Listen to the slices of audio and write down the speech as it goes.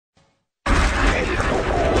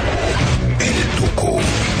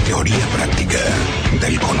teoría práctica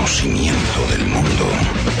del conocimiento del mundo.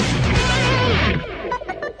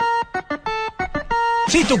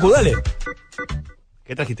 Sí, Tucu, dale.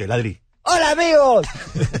 ¿Qué trajiste, Ladri? ¡Hola, amigos!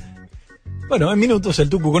 Bueno, en minutos el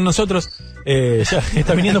Tucu con nosotros. Ya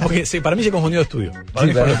está viniendo porque para mí se confundió de estudio. Para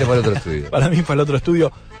mí fue el otro estudio. Para mí fue el otro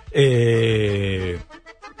estudio.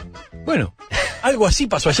 Bueno, algo así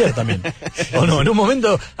pasó ayer también. ¿O no? En un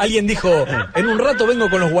momento alguien dijo, en un rato vengo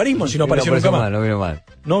con los guarismos y no apareció nunca más. No vino mal.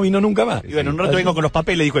 No vino nunca más. Y bueno, en un rato vengo con los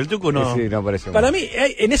papeles, dijo el Tucu, no. Sí, no apareció Para mal. mí,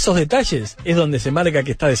 en esos detalles es donde se marca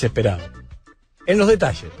que está desesperado. En los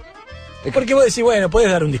detalles. Porque vos decís, bueno, podés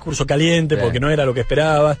dar un discurso caliente porque no era lo que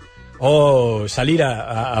esperabas, o salir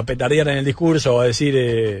a petardear en el discurso, o a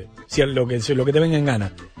decir lo que te venga en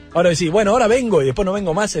gana. Ahora decís, bueno, ahora vengo y después no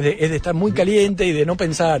vengo más, es de estar muy caliente y de no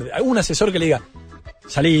pensar. Algún asesor que le diga,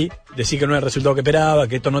 salí, decí que no era el resultado que esperaba,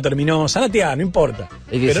 que esto no terminó, sanatea, no importa.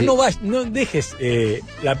 Pero no dejes, eso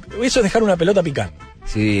es dejar una pelota picando.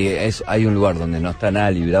 Sí, hay un lugar donde no está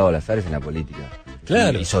nada librado al azar, es en la política.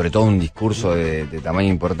 Claro. Y sobre todo un discurso de tamaña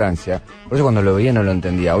importancia. Por eso cuando lo veía no lo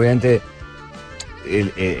entendía. Obviamente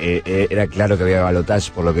era claro que había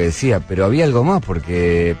balotaje por lo que decía, pero había algo más,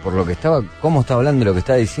 porque por lo que estaba, cómo estaba hablando, lo que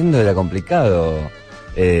estaba diciendo era complicado.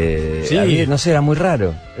 Sí. No sé, era muy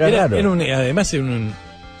raro. Era raro. Además era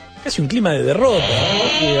casi un clima de derrota.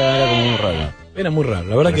 Sí, era como muy raro. Era muy raro.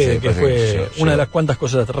 La verdad que fue una de las cuantas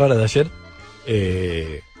cosas raras de ayer.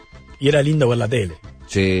 Y era lindo ver la tele.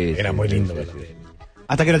 Sí. Era muy lindo ver la tele.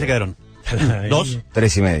 ¿Hasta qué hora se quedaron? ¿2?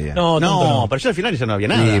 3:30. No, pero yo al final ya no había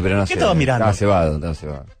nada. Sí, pero no ¿Qué sé, estabas mirando? Estaba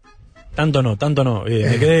cebado. Tanto no.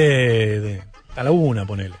 Me quedé a la 1,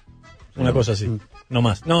 ponele. Una cosa así. No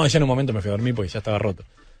más. No, ya en un momento me fui a dormir porque ya estaba roto.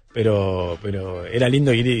 Pero era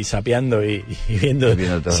lindo ir sapeando y viendo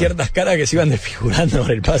ciertas caras que se iban desfigurando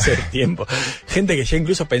con el paso del tiempo. Gente que ya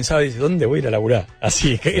incluso pensaba, dice, ¿dónde voy a ir a laburar?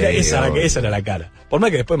 Así, esa era la cara. Por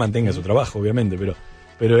más que después mantenga su trabajo, obviamente, pero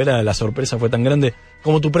la sorpresa fue tan grande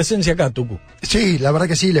como tu presencia acá, Tucu. Sí, la verdad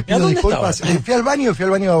que sí, les pido disculpas. Fui al baño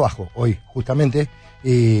de abajo, hoy, justamente,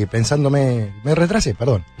 y pensándome, me retrasé,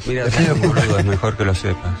 perdón. Mira, ser un boludo es mejor que lo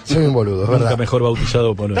sepas. Soy un boludo, Nunca ¿verdad? mejor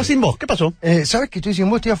bautizado por... ¿Estás sin voz? ¿Qué pasó? ¿Sabes que estoy sin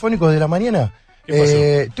voz? Estoy afónico de la mañana. ¿Qué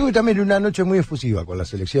pasó? Tuve también una noche muy efusiva con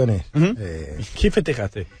las elecciones. ¿Qué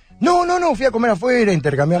festejaste? No, fui a comer afuera,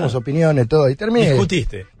 intercambiamos opiniones, todo, y terminé.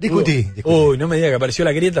 ¿Discutiste? Discutí. Uy, no me diga que apareció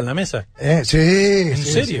la grieta en la mesa. Sí. ¿En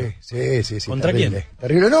serio? Sí. ¿Contra terrible, quién?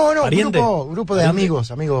 Terrible. No, ¿Pariente? grupo de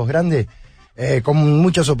amigos grandes, con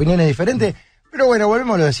muchas opiniones diferentes, pero bueno,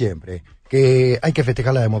 volvemos a lo de siempre, que hay que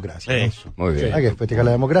festejar la democracia. Eso. Muy bien. Hay que festejar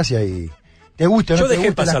la democracia y... ¿Te gusta o no Yo te dejé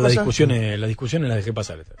gustan pasar las las cosas? discusiones las dejé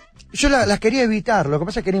pasar. Yo las quería evitar, lo que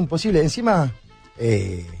pasa es que era imposible. Encima,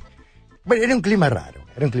 bueno, era un clima raro.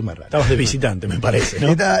 Estabas de visitante, me parece, ¿no?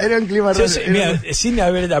 Era un clima raro. Mira, sin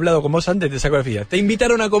haber hablado con vos antes, te saco la fila. Te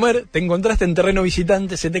invitaron a comer, te encontraste en terreno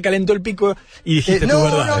visitante, se te calentó el pico y dijiste tu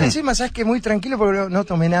verdad. No, encima, sabes que muy tranquilo porque no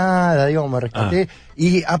tomé nada, digamos, me rescaté.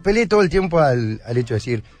 Y apelé todo el tiempo al hecho de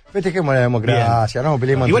decir, festejemos la democracia, no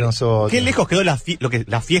peleemos entre nosotros. Qué lejos quedó la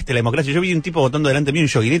fiesta de la democracia. Yo vi un tipo votando delante mío en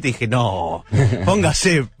joguinete y dije, no,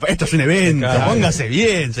 póngase, esto es un evento, Claro. póngase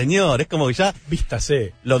bien, señor. Es como que ya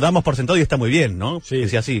Vístase. lo damos por sentado y está muy bien, ¿no? Sí. Que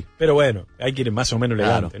sea así. Pero bueno, hay que ir más o menos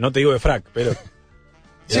elegante. Claro. No te digo de frac, pero...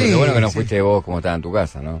 Lo bueno que no fuiste vos como estaba en tu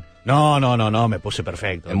casa, ¿no? No, me puse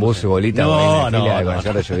perfecto. En bus y bolita, No, con el no.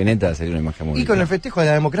 short de joguineta sería una imagen muy Y con linda. el festejo de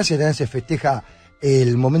la democracia también se festeja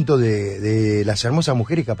el momento de las hermosas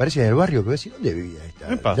mujeres que aparecen en el barrio, que voy a decir, ¿dónde vivía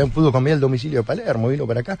esta? Epa. Ya pudo cambiar el domicilio de Palermo, vino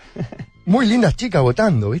para acá. Muy lindas chicas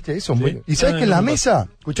votando, ¿viste? Eso es Sí. muy... Y sabes que en la no mesa,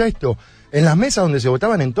 escuchá esto, en las mesas donde se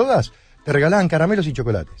votaban en todas, te regalaban caramelos y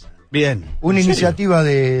chocolates. Bien. Una iniciativa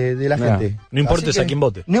de la Mirá. gente. No importa Así que- a quién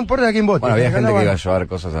vote. No importa a quién vote. Bueno, había te gente que iba a regalaban... llevar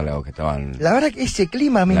cosas a los que estaban... La verdad que ese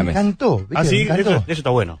clima me La mesa. encantó. ¿viste? Ah, sí, Me encantó. eso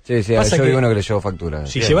está bueno. Sí, Pasa yo que vi uno que le llevó factura.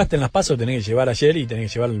 Si Bien. llevaste en las pasos, tenés que llevar ayer y tenés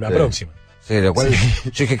que llevar la Sí. próxima. Sí, lo cual...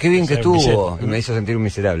 Yo dije, qué bien que O sea, un estuvo. billete. Y me hizo sentir un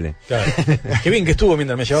miserable. Claro. Qué bien que estuvo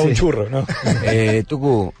mientras me llevaba un churro, ¿no?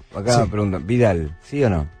 Tucu, acá Sí. me preguntan, ¿Vidal, sí o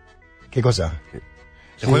no? ¿Qué cosa?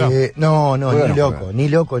 ¿Se juega? No, ¿Juega o ni no loco, juega?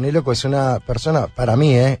 ni loco. Es una persona, para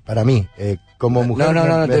mí, como mujer. No,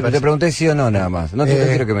 me te parece- pregunté sí o no nada más. No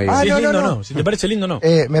quiero que me digas. Ah, si es no, lindo, no. no. Si te parece lindo, no.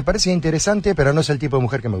 Me parece interesante, pero no es el tipo de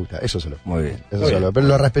mujer que me gusta. Eso solo. Muy bien. Eso solo. Pero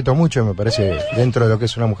lo respeto mucho y me parece dentro de lo que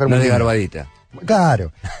es una mujer No muy es de linda. garbadita.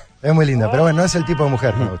 Claro, es muy linda, pero bueno, no es el tipo de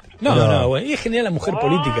mujer que me gusta. No, güey. Y es genial la mujer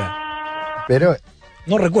política. Pero,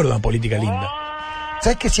 No recuerdo una política linda.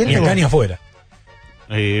 ¿sabes qué Ni siento? acá ni afuera.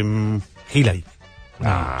 Hillary.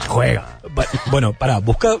 Se juega. Bueno, pará,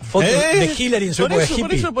 buscá fotos de Hillary en su época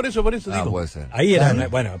hippie. Por eso Ah, digo. puede ser. Ahí era,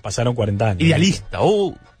 bueno, pasaron 40 años. Idealista.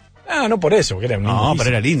 Ah, no por eso, que era un No, pero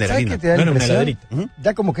era linda, era ¿Sabes linda. qué te da No la era una impresión? heladerita.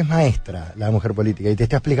 Da como que es maestra la mujer política y te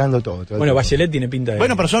está explicando todo. todo el Bueno, tiempo. Bachelet tiene pinta de...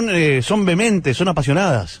 Bueno, pero son vehementes, son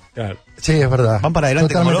apasionadas. Claro. Sí, es verdad. Van para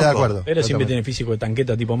adelante como Totalmente de locos. acuerdo. Pero siempre Totalmente. tiene físico de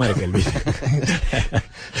tanqueta tipo Merkel, ¿viste?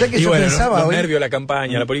 Ya que Y yo bueno, pensaba los hoy, nervios, la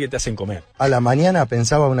campaña, la política te hacen comer. a la mañana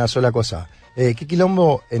pensaba una sola cosa. ¿Qué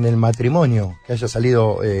quilombo en el matrimonio que haya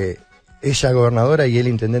salido ella gobernadora y él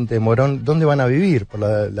intendente de Morón? ¿Dónde van a vivir? Por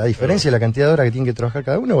la diferencia y la cantidad de horas que tienen que trabajar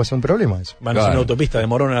cada uno va a ser un problema eso. Van a hacer una autopista de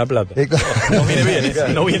Morón a La Plata. Claro. No viene bien,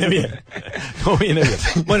 no viene bien. No viene bien.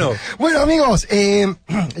 Bueno, Bueno, amigos,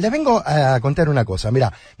 les vengo a contar una cosa.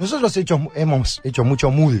 Mira, nosotros hemos hecho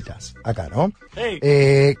muchas multas acá, ¿no? Hey.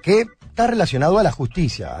 Que está relacionado a la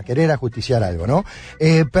justicia, a querer ajusticiar algo, ¿no?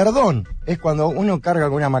 Perdón es cuando uno carga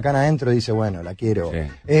con una macana adentro y dice, bueno, la quiero.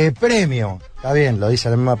 Sí. Premio, está bien, lo dice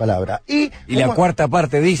la misma palabra. Y la cuarta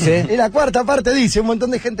parte dice... Y la cuarta parte dice, un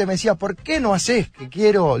montón de gente me decía, ¿por qué no haces que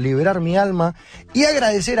quiero liberar mi alma y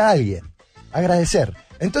agradecer a alguien? Agradecer.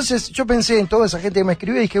 Entonces yo pensé en toda esa gente que me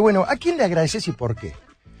escribió y dije, bueno, ¿a quién le agradeces y por qué?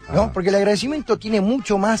 ¿No? Porque el agradecimiento tiene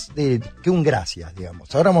mucho más que un gracias,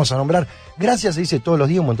 digamos. Ahora vamos a nombrar, gracias se dice todos los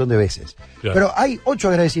días un montón de veces. Claro. Pero hay 8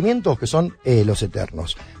 agradecimientos que son los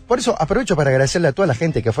eternos. Por eso aprovecho para agradecerle a toda la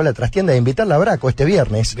gente que fue a la trastienda e invitarla a Braco este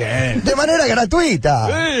viernes. Bien. De manera gratuita.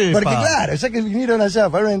 ¡Epa! Porque claro, ya que vinieron allá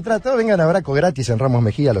para una entrada, todos vengan a Braco gratis en Ramos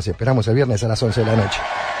Mejía, los esperamos el viernes a las 11 de la noche.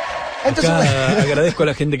 Entonces, acá agradezco a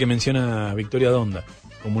la gente que menciona a Victoria Donda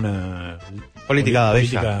como una Política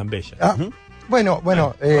bella. ah, bueno,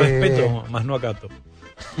 Respeto, más no acato.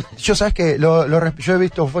 yo sabes que yo he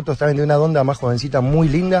visto fotos también de una Donda más jovencita, muy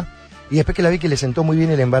linda, y después que la vi que le sentó muy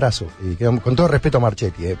bien el embarazo, y quedó, con todo respeto a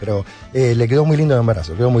Marchetti, pero le quedó muy lindo el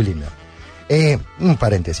embarazo, quedó muy linda. Un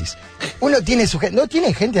paréntesis. Uno tiene no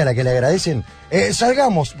tiene gente a la que le agradecen.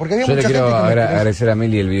 Salgamos, porque había Yo le mucha quiero gente que me escribió. agradecer a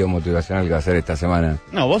Mili el video motivacional que va a hacer esta semana.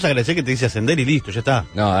 No, vos agradecés que te dice ascender y listo, ya está.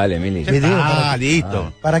 No, dale, Mili. ¿Qué digo? Ah,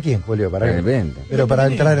 listo. ¿Para quién, Julio? ¿Para Para qué? el evento. ¿Pero para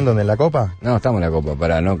entrar en dónde? ¿En la Copa? No, estamos en la copa,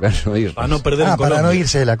 para no ir. Para no perder en Para Colombia. no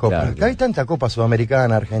irse de la Copa. Claro, claro. Hay tanta Copa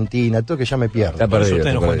sudamericana, argentina, todo que ya me pierdo. Está Por eso perdido.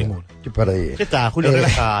 usted no está juega perdido. ninguno. Estoy perdido. Ya está, Julio,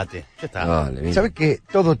 relájate. Ya está. Dale, Mili. ¿Sabes que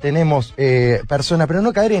todos tenemos personas, pero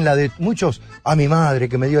no caer en la de muchos, a mi madre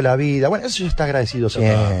que me dio la vida? Bueno, eso ya está agradecido Ya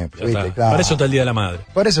está, siempre. ya ¿viste? está. Claro. Para eso está el Día de la Madre.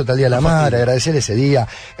 Por eso está el Día de la Madre, agradecer ese día.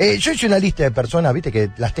 Yo hice una lista de personas, viste, que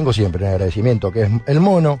las tengo siempre en agradecimiento, que es el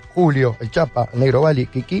Mono, Julio, el Chapa, el Negro Bali,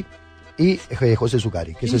 Kiki y José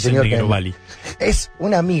Zucari, que es ¿Quién el señor Negro que Bali? es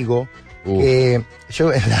un amigo que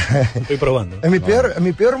yo Estoy probando. en mi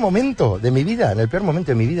peor momento de mi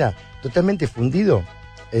vida, totalmente fundido.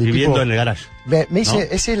 El Viviendo tipo en el garage. me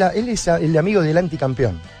dice, ¿no? él es el amigo del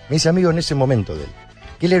anticampeón. Me hice amigo en ese momento de él.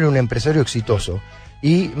 Que él era un empresario exitoso.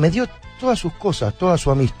 Y me dio todas sus cosas, toda su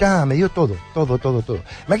amistad, me dio todo.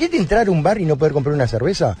 Imagínate entrar a un bar y no poder comprar una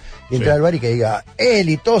cerveza, y entrar al bar y que diga, él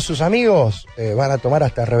y todos sus amigos van a tomar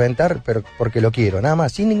hasta reventar, pero porque lo quiero, nada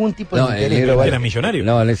más, sin ningún tipo de No, el interés. Negro Bali- ¿Era millonario?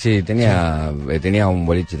 No, él sí, tenía un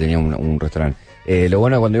boliche, tenía un restaurante. Lo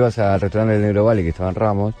bueno es cuando ibas al restaurante del Negro Valley, que estaba en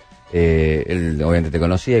Ramos, él obviamente te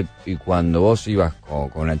conocía y cuando vos ibas con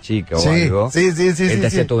una chica o algo, sí, él te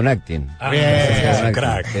hacía todo un acting. Ah, Bien. es un Un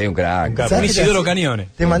crack. acting, sí, un crack. Un crack. ¿Sabes Un qué te Isidoro hacía? Cañones.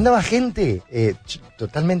 Te mandaba gente,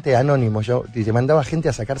 totalmente anónimo yo, y te mandaba gente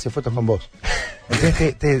a sacarse fotos con vos.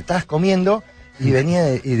 Entonces te estabas comiendo y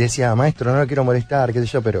venía y decía, maestro, no lo quiero molestar, qué sé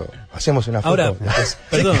yo, pero hacemos una foto. Ahora, Después-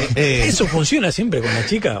 perdón, ¿eso funciona siempre con la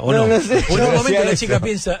chica o no? No sé, O en yo un momento hacía la eso. chica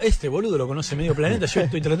piensa, este boludo lo conoce medio planeta, yo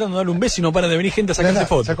estoy tratando de darle un beso y no para de venir gente a sacarse Ya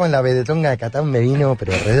fotos. con la vedetonga de Catán me vino,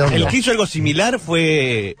 pero redondo. El que hizo algo similar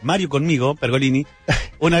fue Mario conmigo, Pergolini.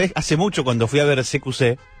 Una vez, hace mucho, cuando fui a ver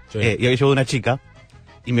CQC, Sí. y había llevado una chica,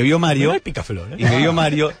 y me vio Mario, No hay picaflor, y me vio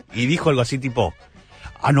Mario, y dijo algo así tipo,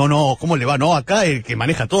 no, ¿cómo le va? No, acá el que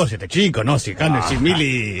maneja todo es este chico, ¿no? Si acá, si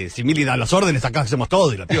Mili da las órdenes, acá hacemos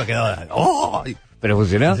todo, y la piba quedaba, ¡oh! ¿Pero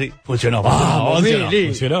funcionó? Sí, funcionó. Funcionó.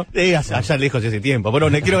 ¿Funcionó? Allá lejos ese tiempo. Pero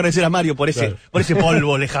le quiero agradecer a Mario por ese, Claro. por ese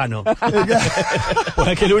polvo lejano. Por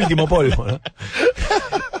aquel último polvo, ¿no?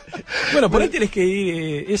 Bueno, por ahí tienes que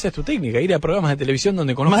ir, esa es tu técnica, ir a programas de televisión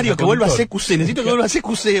donde conozcas Mario, al que vuelva a conductor. CQC, necesito que vuelva a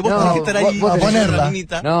CQC, vos No, tenés que estar ahí, vos a tenés que ponerla.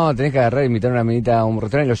 ponerla. No, tenés que agarrar y invitar a una minita a un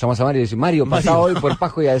restaurante y lo llamás a Mario y decís, Mario, pasá hoy por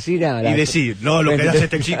Pajo y Alcina. Y decir, no, lo que hace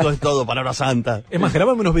este chico es todo, palabra santa. Es más,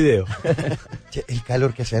 grabame unos videos. Che, el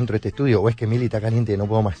calor que hace dentro de este estudio, o es que Mili está caliente y no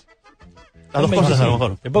puedo más. Las dos cosas a lo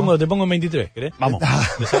mejor. Te pongo en 23, ¿querés? Vamos.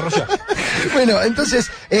 Desarrolla. Bueno, entonces,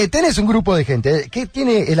 tenés un grupo de gente que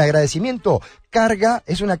tiene el agradecimiento,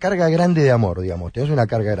 es una carga grande de amor, digamos, tenés una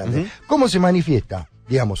carga grande. ¿Cómo se manifiesta?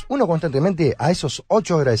 digamos, uno constantemente a esos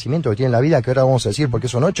 8 agradecimientos que tiene en la vida, que ahora vamos a decir porque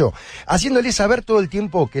son 8, haciéndole saber todo el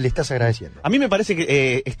tiempo que le estás agradeciendo. A mí me parece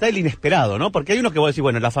que está el inesperado, ¿no? Porque hay uno que vos decís,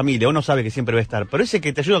 bueno, la familia, uno sabe que siempre va a estar, pero ese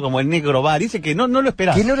que te ayuda como el negro bar, dice que no lo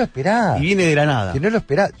esperás. Que no lo esperás. Y viene de la nada. Que no lo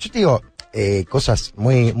esperás. Yo te digo, cosas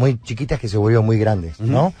muy, muy chiquitas que se volvieron muy grandes,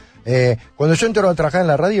 ¿no? Cuando yo entro a trabajar en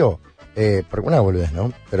la radio, porque una boludez,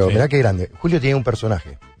 ¿no? Pero mirá qué grande. Julio tenía un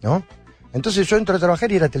personaje, ¿no? Entonces yo entro a trabajar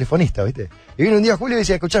y era telefonista, ¿viste? Y vino un día Julio y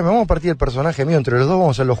decía, escuchame, vamos a partir el personaje mío entre los dos, vamos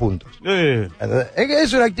a hacerlo juntos.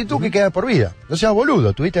 Es una actitud que queda por vida. No seas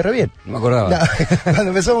boludo, estuviste re bien. No me acordaba. No, cuando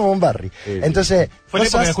empezamos con Barry. Entonces, fue la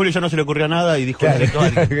época que a Julio ya no se le ocurría nada y dijo,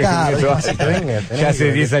 claro, ya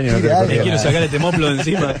hace 10 años. Le quiero sacar el temoplo de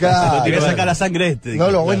encima. Claro. no tiene que sacar la sangre No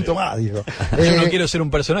lo aguento más, dijo. Yo no quiero ser un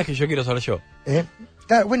personaje, yo quiero ser yo.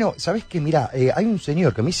 Claro, bueno, ¿sabés qué? Mirá, hay un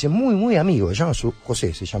señor que me dice muy, muy amigo, se llama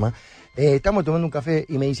José, se llama. Estamos tomando un café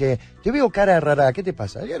y me dice, te veo cara rara, ¿qué te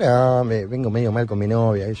pasa? Y ahora me vengo medio mal con mi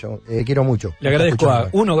novia, yo quiero mucho. Le agradezco a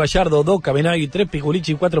 1 Gallardo, 2 Cabenagui, 3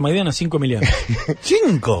 Piculichi, 4 Maidana, 5 Emiliano.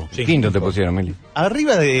 5. Sí. Quinto te pusieron, Mili.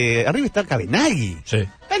 Arriba está Cabenagui. Sí.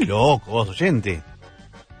 Estás loco, vos, oyente.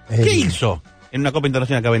 ¿Qué hizo en una Copa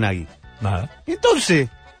Internacional Cabenagui? Nada. Entonces,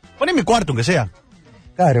 poneme cuarto, aunque sea.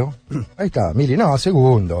 Claro, ahí está, Mili, no,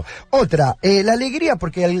 segundo. Otra, la alegría,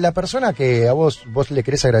 porque la persona que a vos le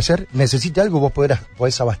querés agradecer, necesita algo, vos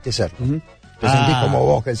podés abastecer. Te sentís como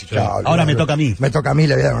vos, que decís, sí. Ahora me toca a mí. Me toca a mí,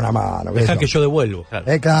 le voy a dar una mano. Deja que yo devuelvo.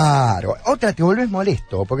 Claro. Otra, te volvés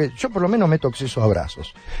molesto, porque yo por lo menos meto acceso a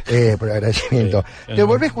abrazos, por agradecimiento. Te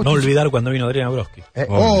volvés No olvidar cuando vino Adriana Broski.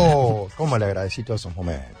 Cómo le agradecí todos esos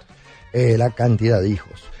momentos. La cantidad de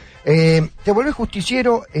hijos. Te volvés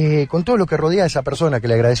justiciero con todo lo que rodea a esa persona que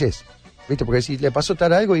le agradeces. ¿Viste? Porque si le pasó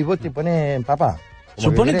tal algo y vos te pones papá.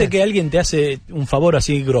 Suponete que alguien te hace un favor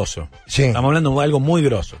así grosso. Sí. Estamos hablando de algo muy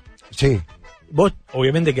grosso. Sí. Vos,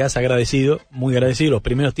 obviamente, quedás agradecido, muy agradecido. Los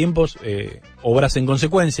primeros tiempos obrás en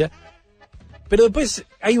consecuencia. Pero después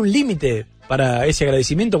hay un límite para ese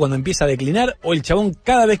agradecimiento cuando empieza a declinar, o el chabón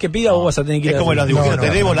cada vez que pida vos vas a tener que ir es como los dibujitos, te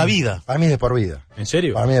debo la vida. Para mí es de por vida. ¿En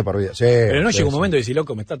serio? Para mí es de por vida, sí. Pero no sí, llega un sí. momento y decís,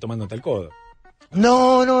 loco, me está tomando tal codo.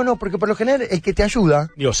 No, porque por lo general el que te ayuda...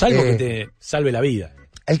 Digo, salvo que te salve la vida.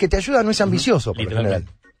 El que te ayuda no es ambicioso, por lo general.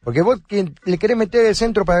 Literalmente. Porque vos le querés meter el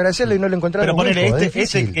centro para agradecerle y no lo encontrás. Pero ponele, es ese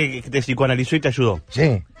difícil. que te psicoanalizó y te ayudó.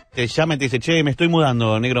 Sí. Te llama y te dice, che, me estoy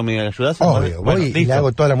mudando, negro, ¿me ayudás? Obvio, Bueno, voy y listo. le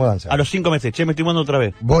hago toda la mudanza. A los 5 meses, che, me estoy mudando otra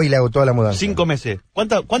vez. Voy y le hago toda la mudanza. 5 meses.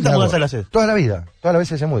 ¿Cuántas Le hago mudanzas le haces? Toda la vida, todas las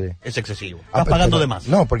veces se mude. Es excesivo. Ah, Estás pagando pero- de más.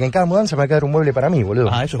 No, porque en cada mudanza me va a quedar un mueble para mí, boludo.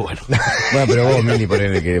 Ah, eso es bueno. Bueno, pero vos, Mili,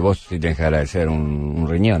 ponele que vos sí tenés que agradecer un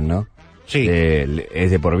riñón, ¿no? Sí.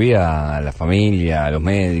 Es de por vida a la familia, a los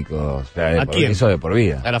médicos. O sea, ¿A quién? Eso de por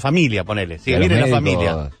vida. A la familia, ponele. Sí, Y a viene los la médicos,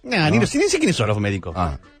 familia. Nah, ¿no? ni sé quiénes son los médicos.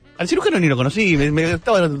 Ah. Al cirujano ni lo conocí, me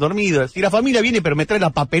estaba dormido. Si la familia viene pero me trae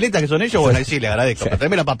la papeleta que son ellos, bueno, ahí sí le agradezco. Pero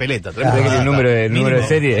tráeme la papeleta. Tráeme ¿Sabés la que el papeleta. número de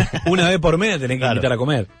serie? Una vez por mes tenés que Claro. invitar a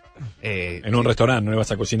comer. En un restaurante, no le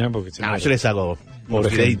vas a cocinar porque se No, muere. yo les hago Por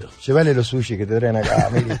un videito. Llévale los sushi que te traen acá,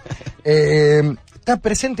 Mili. Está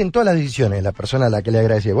presente en todas las decisiones la persona a la que le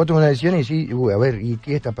agradece. Vos tomas una decisión y decís, a ver, ¿y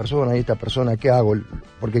qué esta persona, qué hago?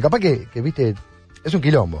 Porque capaz que viste, es un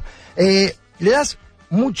quilombo. Le das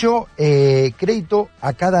mucho crédito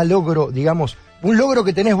a cada logro, digamos. Un logro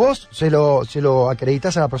que tenés vos, se lo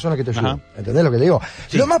acreditas a la persona que te ayuda. Ajá. ¿Entendés lo que le digo?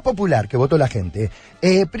 Sí. Lo más popular que votó la gente.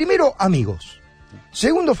 Primero, amigos.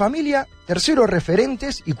 Segundo, familia. Tercero,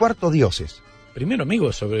 referentes. Y cuarto, dioses. Primero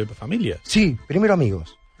amigos sobre familia. Sí, primero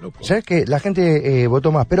amigos. Loco. ¿Sabes que la gente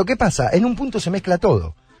votó más? Pero ¿qué pasa? En un punto se mezcla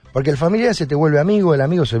todo. Porque el familiar se te vuelve amigo, el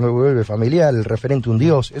amigo se vuelve familiar, el referente un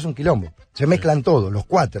dios. Es un quilombo. Se mezclan todos, los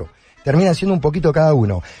cuatro. Terminan siendo un poquito cada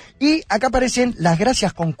uno. Y acá aparecen las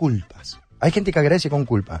gracias con culpas. Hay gente que agradece con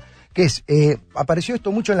culpa. Que es, apareció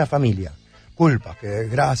esto mucho en la familia. Culpas, que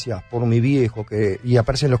gracias por mi viejo, y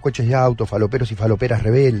aparecen los coches de auto, faloperos y faloperas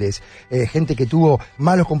rebeldes, gente que tuvo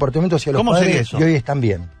malos comportamientos hacia los ¿Cómo sería padres eso? y hoy están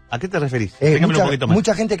bien. ¿A qué te referís? Explícamelo un poquito más.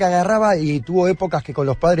 Mucha gente que agarraba y tuvo épocas que con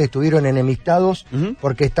los padres estuvieron enemistados Ujú.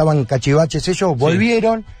 porque estaban cachivaches ellos,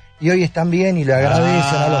 volvieron y hoy están bien y le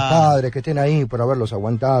agradecen a los padres que estén ahí por haberlos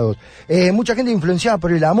aguantado. Mucha gente influenciada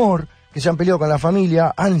por el amor, que se han peleado con la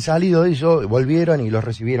familia, han salido de eso, volvieron y los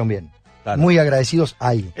recibieron bien. Claro. Muy agradecidos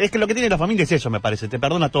ahí. Es que lo que tiene la familia es eso, me parece. Te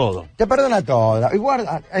perdona todo. Te perdona todo. Y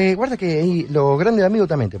guarda que ahí los grandes amigos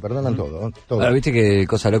también te perdonan todo. Ahora, viste que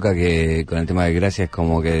cosa loca que con el tema de gracias,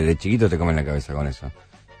 como que de chiquito te comen la cabeza con eso.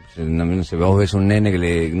 No sé, vos ves un nene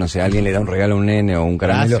que no sé, alguien le da un regalo a un nene o un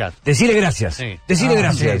caramelo. Gracias. Decile gracias. Sí. Decile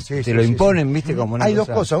gracias. Sí, sí, te sí, lo sí, imponen, sí. viste, como una Hay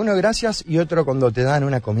cosa. dos cosas, uno gracias y otro cuando te dan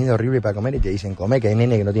una comida horrible para comer y te dicen come, que hay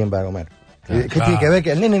nene que no tienen para comer. ¿Qué tiene que ver?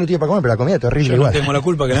 Que el nene no tiene para comer, pero la comida es terrible Yo igual. no tengo la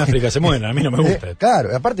culpa que en África se mueran, a mí no me gusta.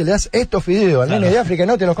 Claro, aparte le das estos fideos al nene de África y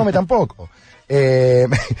no te los come tampoco.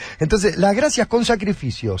 Entonces, las gracias con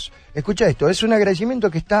sacrificios. Escucha esto, es un agradecimiento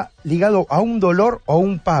que está ligado a un dolor o a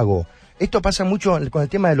un pago. Esto pasa mucho con el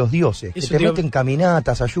tema de los dioses, Eso que te te iba- meten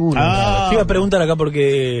caminatas, ayunos. Te iba a preguntar acá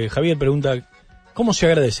porque Javier pregunta, ¿cómo se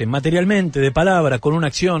agradece? ¿Materialmente, de palabra, con una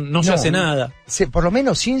acción? No se hace nada. Por lo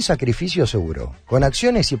menos sin sacrificio seguro. Con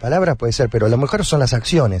acciones y palabras puede ser, pero lo mejor son las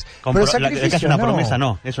acciones. Pero La que hace una promesa,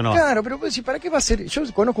 no, eso no. Claro, pero pues, ¿para qué va a ser? Yo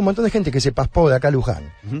conozco un montón de gente que se paspó de acá a Luján.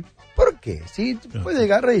 ¿Por qué? Si puede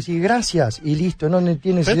agarrar y decir gracias y listo, no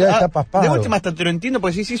tiene necesidad de estar paspado. De última hasta te lo entiendo,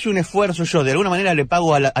 porque si hice un esfuerzo yo, de alguna manera le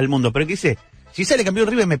pago al mundo, pero ¿qué dice? Si sale campeón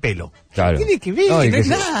River me pelo. Claro. Tiene que ver, No, y no que es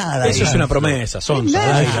se- nada. Eso es una promesa, son.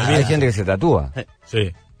 Hay gente que se tatúa. Sí.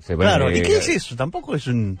 Se pone- Claro, ¿y qué es eso? Tampoco es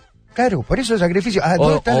un... Claro, por eso el sacrificio.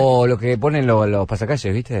 ¿Dónde está? O lo que ponen los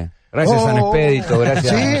pasacalles, ¿viste? Gracias, San Expedito,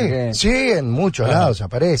 gracias. no sé qué. Sí, en muchos lados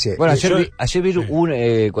aparece. Bueno, Yo- ayer vi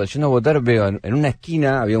cuando yendo a votar, veo en una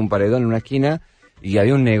esquina, había un paredón en una esquina y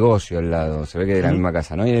había un negocio al lado, se ve que de la misma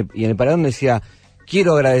casa, ¿no? Y en el paredón decía,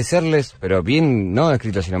 quiero agradecerles, pero bien, no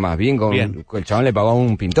escrito sino más, bien. El chabón le pagó a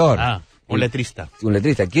un pintor. Un letrista. Un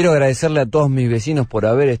letrista. Quiero agradecerle a todos mis vecinos por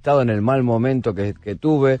haber estado en el mal momento que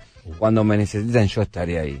tuve. Cuando me necesitan, yo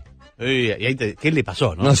estaré ahí. Y ahí ¿qué le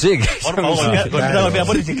pasó, no? No sé qué. Por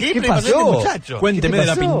favor, ¿qué le pasó a este muchacho? Cuénteme de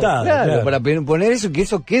la pasó? pintada. Claro, para poner eso, que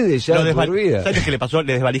eso quede ya Lo de por vida. ¿Sabes qué le pasó?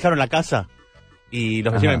 Le desvalijaron la casa y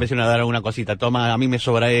los vecinos Ajá. empezaron a dar alguna cosita. Toma, a mí me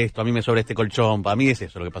sobra esto, a mí me sobra este colchón. Para mí es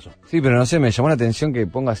eso lo que pasó. Sí, pero no sé, me llamó la atención que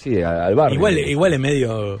ponga así al barrio. Igual es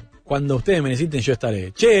medio... Cuando ustedes me necesiten, yo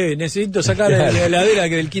estaré. Che, necesito sacar la heladera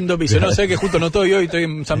del quinto piso. No sé que justo no estoy hoy, estoy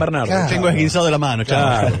en San Bernardo. Claro. Tengo esguinzado de la mano,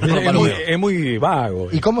 Claro. chaval. Es muy vago.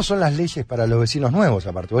 ¿Y cómo son las leyes para los vecinos nuevos?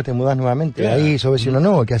 Aparte, vos te mudás nuevamente Claro. ahí, sos vecino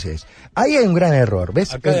nuevo, ¿qué haces? Ahí hay un gran error,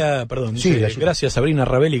 ¿ves? Acá, perdón, Sí, dice, gallina. gracias Sabrina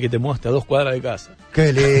Ravelli que te mudaste a 2 cuadras de casa.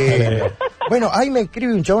 Qué lindo. Bueno, ahí me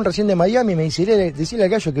escribe un chabón recién de Miami y me dice, decirle al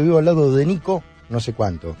gallo que vivo al lado de Nico, no sé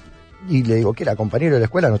cuánto. Y le digo, ¿qué era? Compañero de la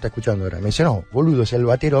escuela, no está escuchando ahora. Me dice, no, boludo, es el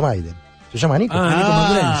batero Maiden. ¿Se llama Nico? Nico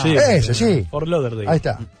Mandrell, sí. Ese, sí. Fort Lauderdale. Ahí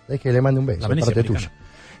está. Es que le mande un beso, La de Venecia parte americana.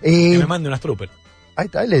 tuya. Que me mande unas troopers. Ahí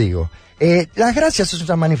está, ahí le digo. Las gracias es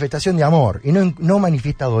una manifestación de amor y no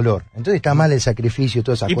manifiesta dolor. Entonces está mal el sacrificio y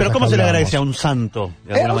todas esas ¿Y cosas. pero cómo que se le hablamos. agradece a un santo,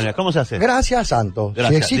 de alguna manera? ¿Cómo se hace? Gracias, santo.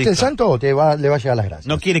 Gracias, si existe el listo. santo, le va a llegar las gracias.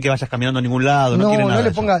 No quiere que vayas caminando a ningún lado, no quiere nada no de le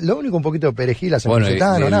eso. ponga, lo único un poquito de perejil a San Bueno,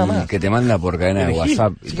 Cayetano, nada más. que te manda por cadena de Perejil.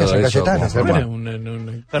 WhatsApp y Sí, todo San eso. Cayetano, como- se Bueno, pone.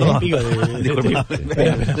 una espiga de Disculpa.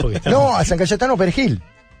 Espera, porque No, a San Cayetano perejil.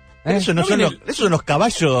 Esos no son los, esos son los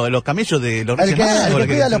caballos, los camellos de los Al Reyes que, Magos. al lo que que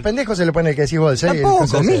pida a dicen. los pendejos se le pone el que decís vos, el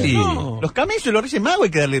Tampoco, Mili. No. Los camellos de los Reyes Magos hay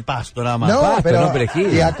que darle pasto nada más. No, Pasto, pero no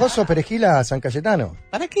perejil. y acoso perejil a San Cayetano.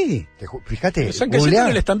 ¿Para qué? Fíjate, San googleá.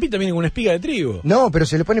 Cayetano la estampita viene con una espiga de trigo. No, pero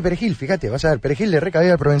se le pone perejil, fíjate, vas a ver, perejil le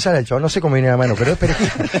recabía al provenzal al chavo, no sé cómo viene la mano, pero es perejil.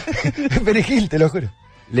 Es perejil, te lo juro.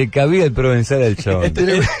 Le cabía el provenzal al chabón.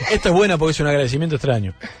 Esto es buena porque es un agradecimiento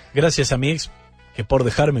extraño. Gracias a mi ex, que por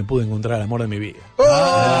dejarme pude encontrar el amor de mi vida.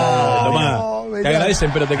 Tomá, no, te mirá. agradecen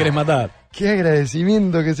pero te querés matar. Qué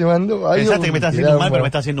agradecimiento que se mandó. Ay, Pensaste que me estás haciendo un mal, tiramos. pero me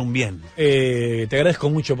estás haciendo un bien. Te agradezco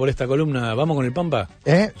mucho por esta columna. ¿Vamos con el Pampa?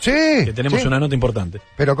 Sí. Que tenemos sí. una nota importante.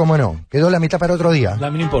 Pero cómo no, quedó la mitad para otro día.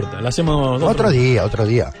 No me importa, la hacemos Otro día, otro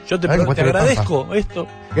día. Yo te A ver, te encuentra el Pampa. agradezco esto.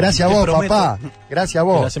 Gracias a Te vos, prometo papá. Gracias a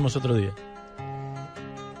que la vos. hacemos otro día.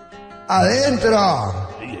 Adentro.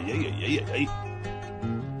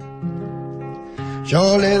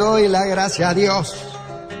 Yo le doy la gracia a Dios.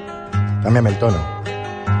 Cámbiame el tono.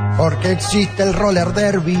 Porque existe el roller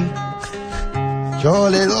derby. Yo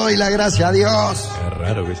le doy la gracia a Dios. Es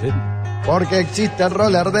raro que sea. Porque existe el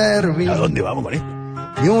roller derby. ¿A dónde vamos con esto?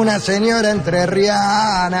 Y una señora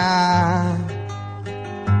entrerriana,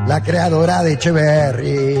 la creadora de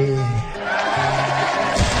Echeverry.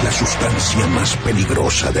 La sustancia más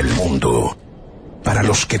peligrosa del mundo. Para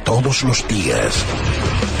los que todos los días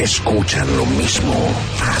escuchan lo mismo.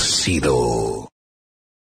 ACIDO.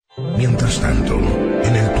 Mientras tanto,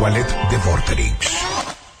 en el toilet de Vorterix.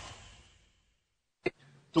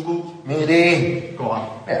 Tucu. Mire. ¿Cómo va?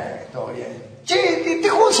 Todo bien. Che, te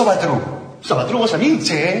juego un sobatru. ¿Sabatru vos a mí?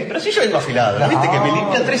 Sí. Pero si yo vengo afilado, ¿no? ¿Viste que me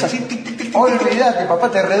limpian tres así? Tic, tic, tic, tic, tic. Olvídate, papá,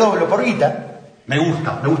 te redoblo por guita. Me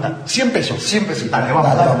gusta. 100 pesos. Siempre sí. Dale,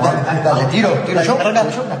 vamos, Dale, tiro Dale, yo. arranca.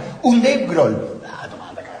 Un Dave Grohl. Ah, toma,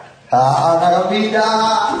 anda acá. ¡Ah,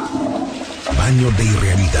 gambita! Baño de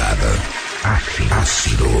irrealidad.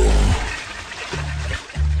 ACIDO.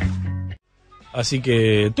 Así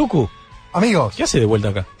que, Tucu, Amigos, ¿qué hace de vuelta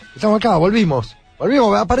acá? estamos acá, volvimos.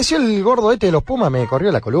 Volvimos, apareció el gordo este de los Pumas, me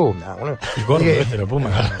corrió la columna. El gordo este de los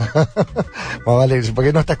Pumas. Bueno, vale,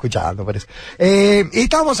 porque no está escuchando, parece. Y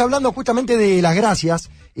estábamos hablando justamente de las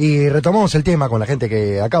gracias y retomamos el tema con la gente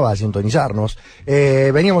que acaba de sintonizarnos.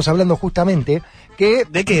 Veníamos hablando justamente que...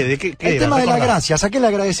 ¿De qué? El tema de las gracias, ¿a quién le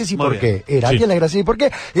agradeces y Muy por bien. qué? ¿A quién le agradeces y por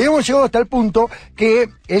qué? Y hemos llegado hasta el punto que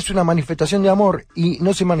es una manifestación de amor y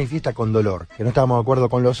no se manifiesta con dolor, que no estábamos de acuerdo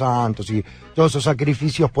con los santos y todos esos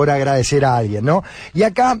sacrificios por agradecer a alguien, ¿no? Y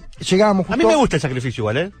acá llegábamos justo... A mí me gusta el sacrificio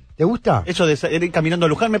igual, ¿eh? ¿Te gusta? Eso de ir caminando a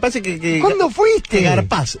Luján, me parece que ¿Cuándo fuiste? que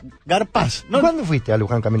Garpaz. ¿No? ¿Cuándo fuiste a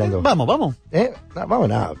Luján caminando? Vamos. No, vamos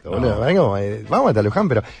en auto, boludo. Vamos hasta Luján,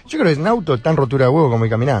 pero yo creo que en auto tan rotura de huevo como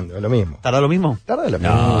ir caminando, es lo mismo. ¿Tarda lo mismo? Tarda lo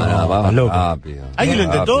mismo. No, vamos loco. rápido. ¿Alguien lo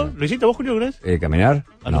intentó? Rápido. ¿Lo hiciste vos, Julio, crees? ¿Caminar?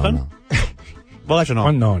 ¿A No, Luján? no. Vos, Gallo,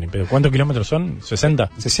 no. No, ni pedo. ¿Cuántos kilómetros son? ¿60?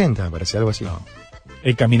 60, me parece, algo así.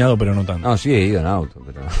 He caminado, pero no tanto. No, sí he ido en auto,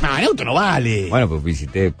 pero... No, el auto no vale. Bueno, pues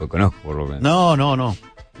visité, pues conozco por lo menos. No.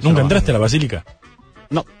 ¿Nunca entraste a la basílica?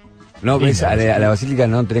 No. No, ves, a la basílica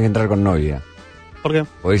no tenés que entrar con novia. ¿Por qué?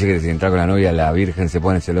 Porque dice que si entras con la novia, la virgen se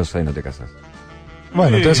pone celosa y no te casas.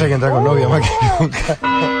 Bueno, entonces hay que entrar con novia más que nunca.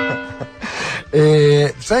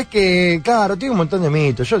 ¿Sabes qué? Claro, tiene un montón de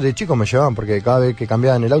mitos. Yo de chico me llevaban porque cada vez que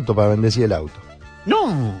cambiaban el auto para bendecir el auto.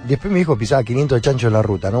 No. Después mi hijo pisaba 500 de chancho en la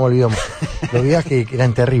ruta, no me olvido. Los viajes que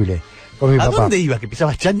eran terribles con mi ¿A papá. dónde ibas que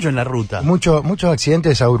pisabas chancho en la ruta? Muchos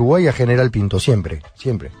accidentes a Uruguay y a General Pinto, siempre.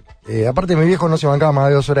 Aparte mi viejo no se bancaba más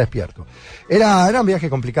de 2 horas despierto. Era un viaje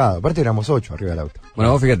complicado, aparte éramos 8 arriba del auto.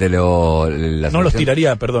 Bueno, vos fíjate, No lo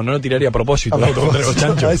tiraría a propósito el auto contra los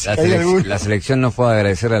chanchos. La selección no fue a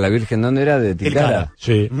agradecer a la Virgen, ¿dónde era? De Tilcara.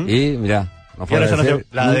 Sí. Y mirá, no Y fue a ahora ya no agradecer.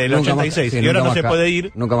 se- la del Nunca 86, sí, y ahora nunca no se más puede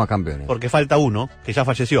ir. Nunca más campeones. Porque falta uno, que ya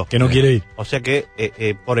falleció. Que no quiere ir. O sea que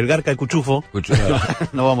por el garca del cuchufo Escucho,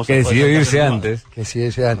 no vamos que a poder decidió sacar irse el- antes. Que sí,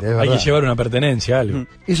 ese antes, es Hay verdad. que llevar una pertenencia, algo.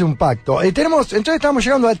 Hizo un pacto. Entonces estamos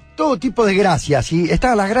llegando a todo tipo de gracias, y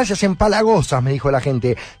estaban las gracias empalagosas, me dijo la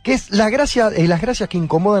gente, que es las gracias que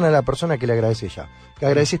incomodan a la persona que le agradece ya. Que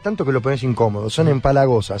agradeces tanto que lo pones incómodo, son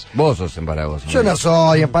empalagosas. Vos sos empalagoso. Yo no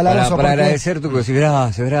soy empalagoso Para porque- agradecer tú que decís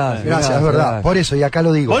gracias. Gracias, es verdad. Por eso, y acá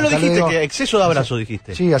lo digo. Vos lo acá dijiste, digo. que exceso de abrazo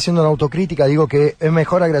dijiste. Sí, haciendo una autocrítica digo que es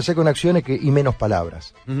mejor agradecer con acciones y menos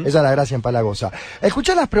palabras. Ujú. Esa es la gracia empalagosa.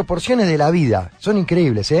 Escuchá las proporciones de la vida, son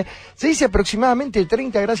increíbles, ¿eh? Se dice aproximadamente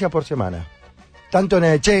 30 gracias por semana. Tanto en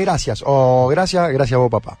el che, gracias, o gracias vos,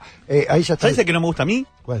 papá. Ahí ya está. ¿Sabes el que no me gusta a mí?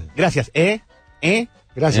 ¿Cuál? Gracias,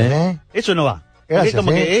 Gracias, ¿eh? Eso no va. Gracias, es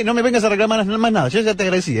como que, no me vengas a reclamar más nada. Yo ya te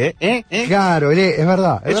agradecí, Claro, es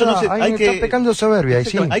verdad. Es Eso no verdad. se- Ahí hay me que- está pecando soberbia, ahí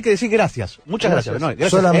sí. Hay que decir gracias. Muchas gracias. No, gracias,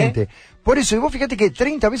 solamente. Por eso, y vos fíjate que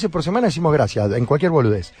 30 veces por semana decimos gracias, en cualquier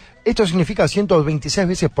boludez. Esto significa 126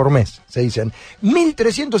 veces por mes, se dicen.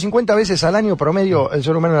 1350 veces al año promedio el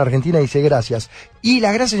ser humano en Argentina dice gracias. Y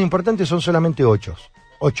las gracias importantes son solamente 8.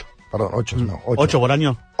 8 no. 8 por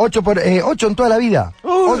año. 8 en toda la vida.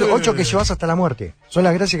 Uy. 8 que llevas hasta la muerte. Son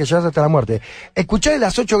las gracias que llevas hasta la muerte. Escuchá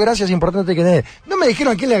las 8 gracias importantes que tenés. No me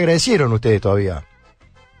dijeron a quién le agradecieron ustedes todavía.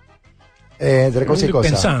 Entre cosas y Estoy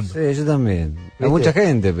cosas. pensando. Sí, yo también. ¿Viste? Hay mucha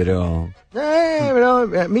gente, pero... Pero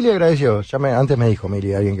Mili agradeció. Antes me dijo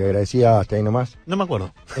Mili, alguien que agradecía hasta ahí nomás. No me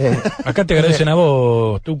acuerdo. Acá te agradecen a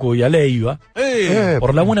vos, Tucu, y a Leiva,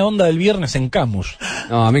 por la buena onda del viernes en Camus.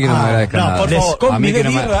 No, a mí que no me agradezca no, nada. por Les favor. A mí convidé que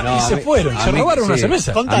no me- birra no, y a se mí- fueron. a Se mí- robaron una sí.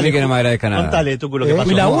 cerveza. A mí que no me agradezca nada. Contale, Tucu, lo que pasó.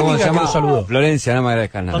 Fui la ¿Cómo única se que llama? lo saludó. Florencia, no me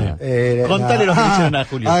agradezca nada. Contale lo que hicieron a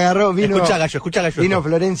Julio. Agarró, vino. Escuchá, Gallo. Vino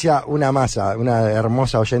Florencia, una masa, una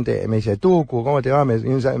hermosa oyente, me dice, Tucu, ¿cómo te va?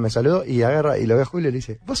 Me saludó y agarra y lo ve a Julio y le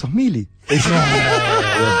dice, vos sos Mili. Lo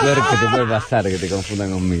peor que te puede pasar que te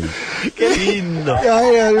confundan conmigo. Qué lindo.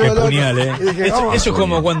 Qué puñal, Y dije, Eso "Vamos". es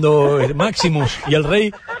como cuando Maximus y el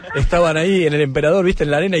rey estaban ahí en el emperador, viste,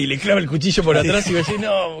 en la arena y le clava el cuchillo por atrás y vos decís,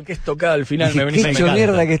 no, que es tocada al final, me venís Qué a hecho matar".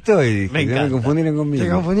 mierda que estoy. Dije, Me que me encanta. confundieron conmigo. Se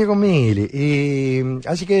confundió con Mili. Y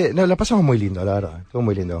así que no, la pasamos muy lindo, la verdad. Estuvo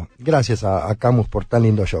muy lindo. Gracias a Camus por tan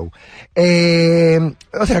lindo show.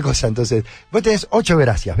 Otra cosa, entonces. Vos tenés 8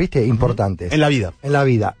 gracias, ¿viste? Importantes. En la vida. En la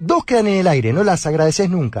vida. 2 quedan en el aire, no las agradeces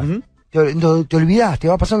nunca. Ujú. Te olvidás, te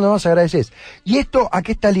va pasando, no las agradeces. ¿Y esto a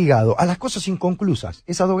qué está ligado? A las cosas inconclusas.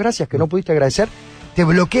 Esas 2 gracias que no pudiste agradecer te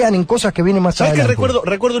bloquean en cosas que vienen más ¿Sabes qué? adelante.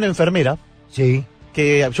 Recuerdo una enfermera Sí.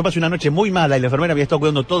 que yo pasé una noche muy mala y la enfermera había estado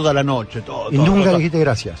cuidando toda la noche. Y nunca dijiste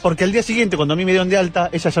gracias. Porque al día siguiente, cuando a mí me dieron de alta,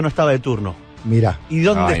 ella ya no estaba de turno. Mirá. ¿Y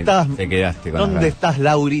dónde estás? Te quedaste con ¿Dónde estás,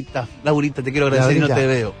 Laurita? Laurita, te quiero agradecer y no te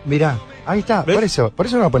veo. Mirá, ahí está, ¿Ves? por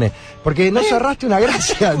eso no lo ponés. Porque no cerraste una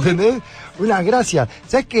gracia, ¿entendés? Una gracia.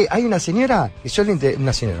 ¿Sabes qué? Hay una señora que yo le intenté,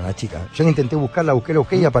 una chica, yo le intenté buscarla,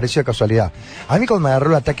 busqué y apareció de casualidad. A mí cuando me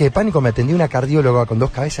agarró el ataque de pánico me atendió una cardióloga con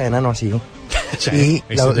 2 cabezas de enano así. Y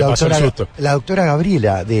la doctora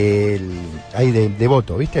Gabriela de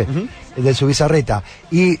Voto, ¿viste? De su bizarreta.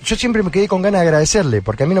 Y yo siempre me quedé con ganas de agradecerle,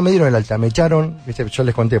 porque a mí no me dieron el alta, me echaron, ¿viste? Yo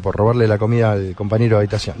les conté por robarle la comida al compañero de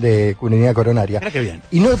habitación, de unidad coronaria. Mira qué bien.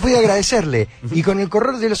 Y no pude agradecerle. Y con el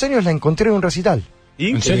correr de los años la encontré en un recital.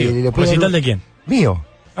 ¿Y? ¿En serio? ¿Recital de quién? Mío.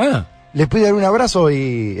 Ah. Le pude dar un abrazo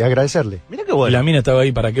y agradecerle. Mira qué bueno. La mina estaba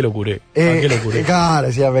ahí, ¿para qué lo curé? ¿Para qué lo curé? Claro,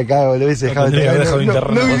 decía, me cago, le hubiese dejado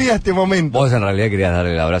no vivía este momento. Vos en realidad querías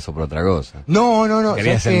darle el abrazo por otra cosa. No.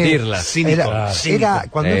 Querías sentirla. Era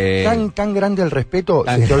cuando es tan grande el respeto,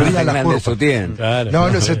 se te olvidan las curvas. Claro.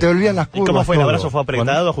 No, se te olvidan las curvas. ¿Y cómo fue el abrazo? ¿Fue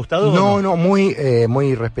apretado, ajustado? No,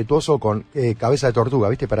 muy respetuoso, con cabeza de tortuga,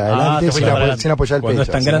 ¿viste? Para adelante, sin apoyar el pecho. Cuando es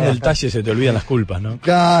tan grande el talle se te olvidan las culpas, ¿no?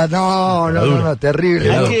 No, terrible.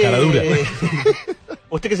 Cara dura.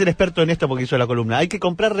 Usted que es el experto en esto porque hizo la columna, ¿hay que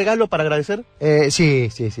comprar regalo para agradecer? Sí,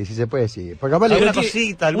 se puede, sí. Porque capaz ¿Alguna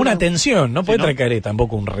cosita? Una atención, no puede ¿no? traer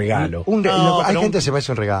tampoco un regalo. Hay gente que se me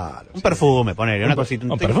hace un regalo. Un perfume, ponele, una cosita.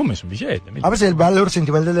 Un perfume es un billete. A veces el valor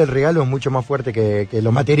sentimental del regalo es mucho más fuerte que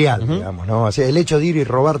lo material, digamos, ¿no? O sea, el hecho de ir y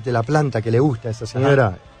robarte la planta que le gusta a esa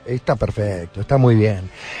señora... Está perfecto, está muy bien.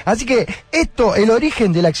 Así que el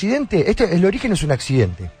origen del accidente, el origen es un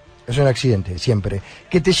accidente. Es un accidente, siempre.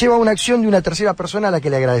 Que te lleva a una acción de una tercera persona a la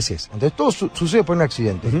que le agradeces. Entonces todo sucede por un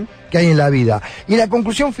accidente que hay en la vida. Y la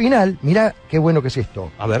conclusión final, mirá qué bueno que es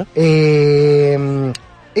esto. A ver. Es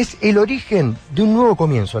el origen de un nuevo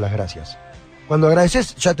comienzo, las gracias. Cuando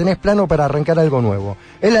agradeces ya tenés plano para arrancar algo nuevo.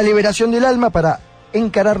 Es la liberación del alma para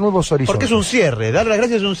encarar nuevos horizontes. Porque es un cierre, dar las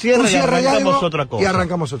gracias es un cierre y arrancamos otra cosa. Y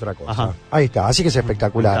arrancamos otra cosa. Ajá. Ahí está, así que es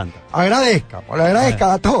espectacular.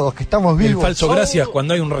 Agradezca a todos que estamos vivos. El falso gracias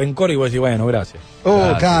cuando hay un rencor y vos decís, bueno, gracias.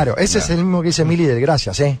 Claro, ese es el mismo que dice Mili del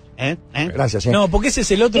gracias, Gracias, No, porque ese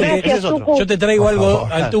es el otro Gracias, que ese es otro. yo te traigo algo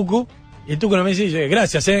al Tucu y el Tucu no me dice,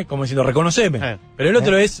 gracias, como diciendo, reconoceme. Pero el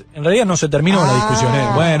otro es, en realidad no se terminó la discusión,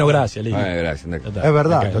 Bueno, gracias, listo. Gracias. Es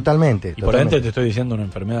verdad, totalmente. Y por adentro te estoy diciendo una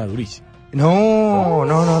enfermedad durísima. No,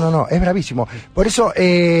 es bravísimo. Por eso,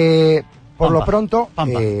 por lo pronto,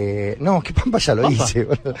 Pampa. No, que Pampa ya lo hice.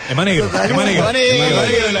 Emma Negro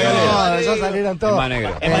de la galera. Ya salieron todos. Emma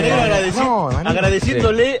Negro.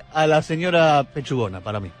 Agradeciéndole a la señora Pechugona,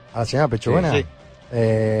 para mí. ¿A la señora Pechugona? Sí.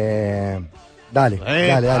 Dale.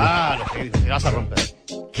 Claro, te vas a romper.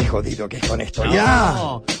 Qué jodido que es con esto. No. ¡Ya!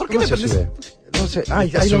 ¿Por qué me se pones? sube? No sé. Ahí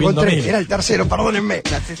lo encontré. Era el tercero, perdónenme.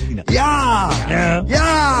 ¡Ya!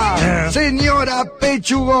 Señora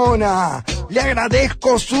Pechugona, le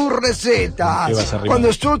agradezco su receta. Cuando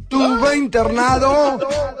yo estuve internado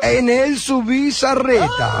en el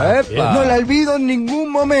Subizarreta. No la olvido en ningún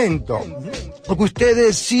momento. Porque usted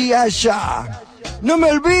decía ya. No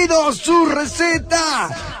me olvido su receta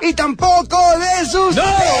y tampoco de sus... ¡No!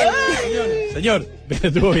 Señor,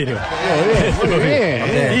 estuvo bien.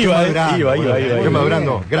 Iba. Yo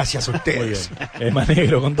madurando. Gracias a ustedes. Emma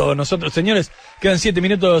Negro con todos nosotros. Señores, quedan 7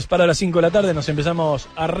 minutos para las 5 de la tarde. Nos empezamos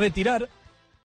a retirar.